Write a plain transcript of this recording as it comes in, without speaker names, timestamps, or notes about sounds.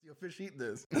fish eat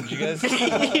this? Did you guys, Ew.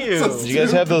 did you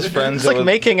guys have those friends? It's like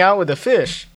making out with a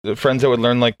fish. The friends that would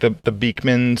learn like the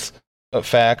Beekman's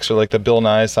facts or like the Bill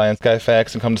Nye Science Guy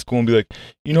facts and come to school and be like,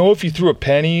 you know, if you threw a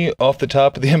penny off the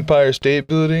top of the Empire State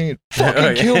Building, it'd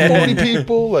fucking kill 40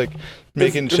 people. Like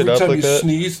making shit up like that. Every time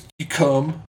you sneeze, you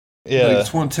come. Yeah, like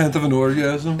it's 1/10 of an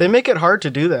orgasm. They make it hard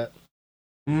to do that.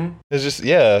 It's just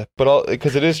but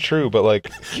because it is true. But like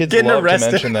kids love to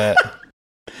mention that.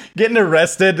 Getting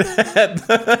arrested at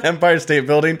the Empire State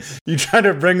Building, you try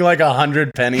to bring like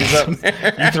 100 pennies up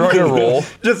there. You throw in a roll,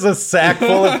 just a sack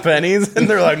full of pennies, and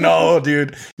they're like, "No,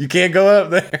 dude, you can't go up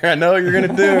there. I know what you're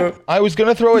gonna do." I was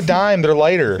gonna throw a dime. They're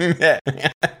lighter. Yeah.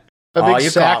 A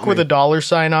big sack with a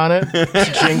 $sign on it,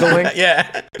 jingling.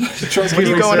 Yeah. What are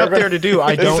you going up there to do?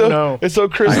 I don't know. It's so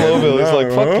Chris Loville. He's like,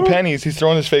 fuck the pennies. He's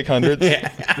throwing his fake hundreds. Yeah.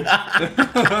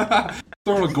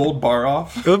 Throwing a gold bar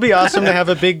off. It would be awesome to have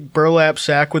a big burlap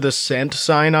sack with a cent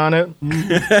sign on it.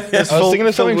 I was thinking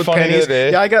of something funny the other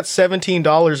day. Yeah, I got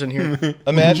 $17 in here.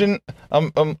 Imagine, I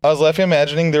was laughing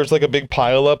imagining there's like a big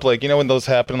pile up, like, you know, when those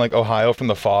happen in like Ohio from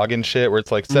the fog and shit, where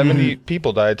it's like 70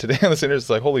 people died today on this internet. It's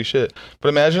like, holy shit. But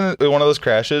imagine one of those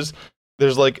crashes,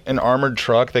 there's like an armored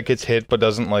truck that gets hit but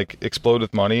doesn't like explode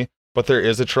with money, but there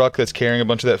is a truck that's carrying a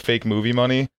bunch of that fake movie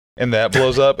money, and that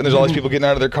blows up, and there's all these people getting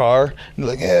out of their car, and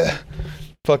they're like, yeah,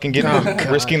 fucking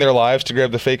risking their lives to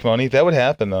grab the fake money. That would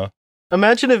happen, though.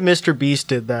 Imagine if Mr. Beast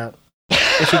did that.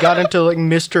 If he got into like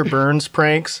Mr. Burns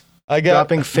pranks,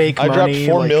 dropping fake money. I dropped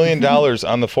 $4 million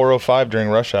on the 405 during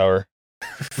rush hour.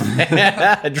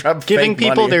 Giving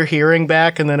people their hearing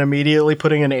back and then immediately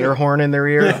putting an air horn in their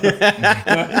ear.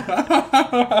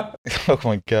 Oh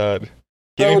my god.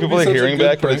 Giving people their hearing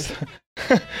back, but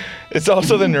it's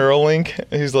also the Neuralink.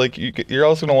 He's like, you're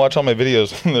also going to watch all my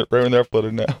videos right when they're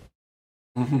uploaded now.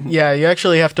 Yeah, you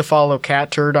actually have to follow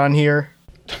Cat Turd on here.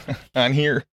 On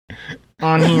here.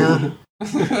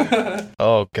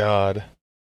 Oh god.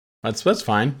 That's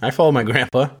fine. I follow my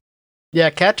grandpa. Yeah,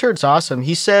 Cat Turd's awesome.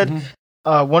 He said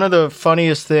one of the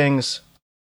funniest things,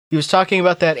 he was talking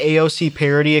about that AOC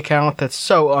parody account that's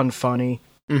so unfunny.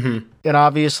 And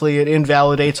obviously it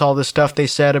invalidates all the stuff they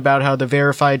said about how the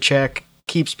verified check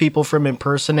keeps people from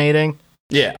impersonating.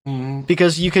 Yeah.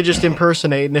 Because you could just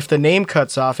impersonate, and if the name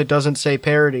cuts off, it doesn't say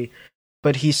parody.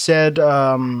 But he said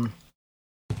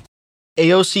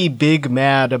AOC big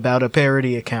mad about a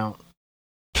parody account.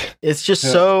 It's just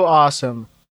so awesome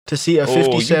to see a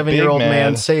 57-year-old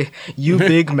man say, you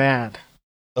big mad.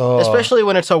 Especially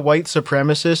when it's a white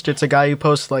supremacist. It's a guy who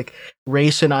posts like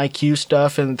race and IQ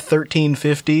stuff and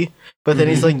 1350. But then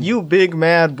he's like, you big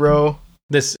mad, bro.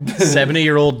 This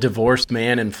 70-year-old divorced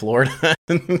man in Florida.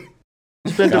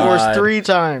 He's been divorced 3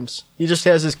 times. He just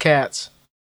has his cats.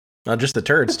 Just the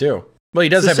turds, too. Well, he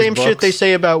does have his same books. shit they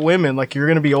say about women. Like, you're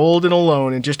going to be old and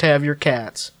alone and just have your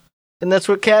cats. And that's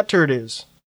what Cat Turd is.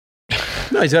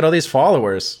 No, he's got all these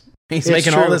followers. He's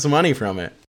making all this money from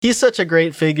it. He's such a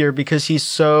great figure because he's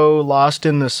so lost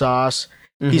in the sauce.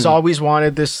 He's always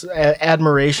wanted this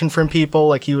admiration from people.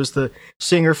 Like, he was the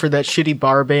singer for that shitty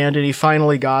bar band, and he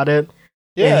finally got it.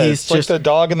 Yeah, and he's just like the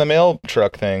dog in the mail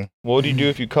truck thing. What would you do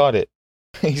if you caught it?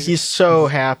 He's so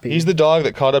happy. He's the dog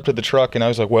that caught up to the truck, and I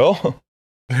was like, well,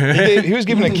 he was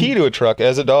given a key to a truck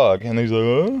as a dog, and he's like,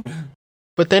 oh.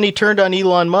 But then he turned on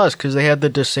Elon Musk because they had the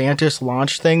DeSantis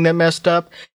launch thing that messed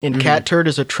up, and Cat Turd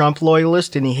is a Trump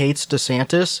loyalist, and he hates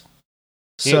DeSantis.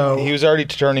 So he was already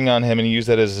turning on him, and he used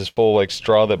that as his full like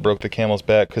straw that broke the camel's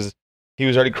back, because he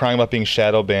was already crying about being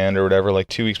shadow banned or whatever like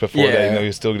 2 weeks before that, even though he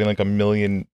was still getting like 1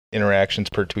 million interactions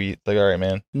per tweet. Like, all right,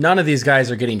 man. None of these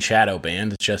guys are getting shadow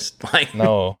banned. It's just like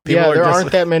no. There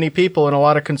aren't that many people, and a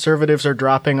lot of conservatives are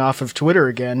dropping off of Twitter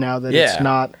again now that it's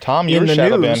not. Tom, you were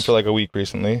shadow banned for like a week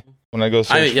recently. When I go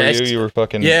search for you were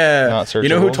fucking not searchable. You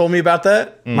know who told me about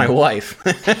that? My wife.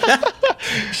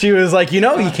 She was like, you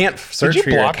can't search for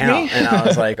your account. And I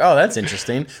was like, oh, that's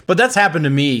interesting. But that's happened to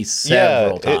me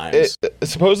several times.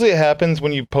 Supposedly it happens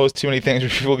when you post too many things where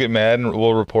people get mad and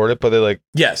will report it, but they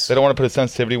they don't want to put a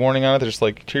sensitivity warning on it. They're just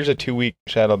like, here's a 2-week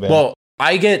shadow ban. Well,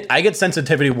 I get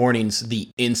sensitivity warnings the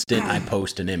instant I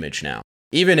post an image now.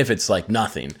 Even if it's like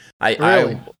nothing.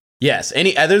 Really? Yes.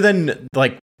 Any other than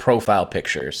like profile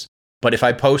pictures. But if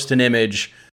I post an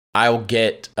image, I'll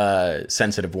get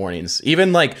sensitive warnings.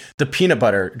 Even like the peanut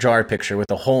butter jar picture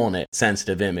with a hole in it,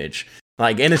 sensitive image.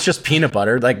 Like, and it's just peanut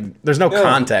butter. Like, there's no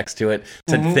context to it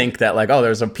to think that like, oh,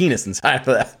 there's a penis inside of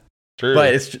that. True.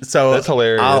 But it's so that's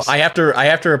hilarious. I have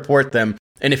to report them.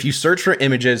 And if you search for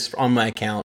images on my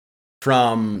account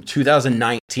from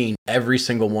 2019, every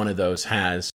single one of those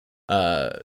has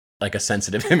like a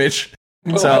sensitive image.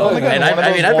 So,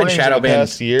 I've been shadow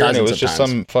banned year, and it was just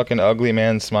some fucking ugly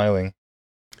man smiling.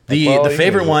 The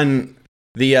favorite one,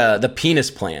 the penis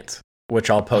plant, which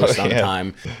I'll post on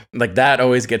time. Like that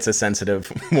always gets a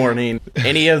sensitive warning.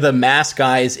 Any of the mask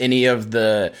guys, any of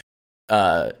the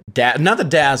not the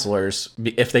dazzlers,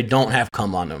 if they don't have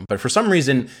cum on them, but for some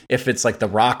reason, if it's like the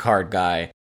rock hard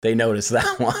guy, they notice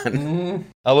that one.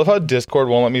 I love how Discord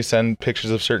won't let me send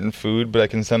pictures of certain food, but I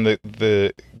can send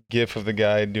the gif of the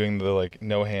guy doing the like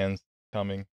no hands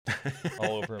coming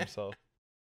all over himself.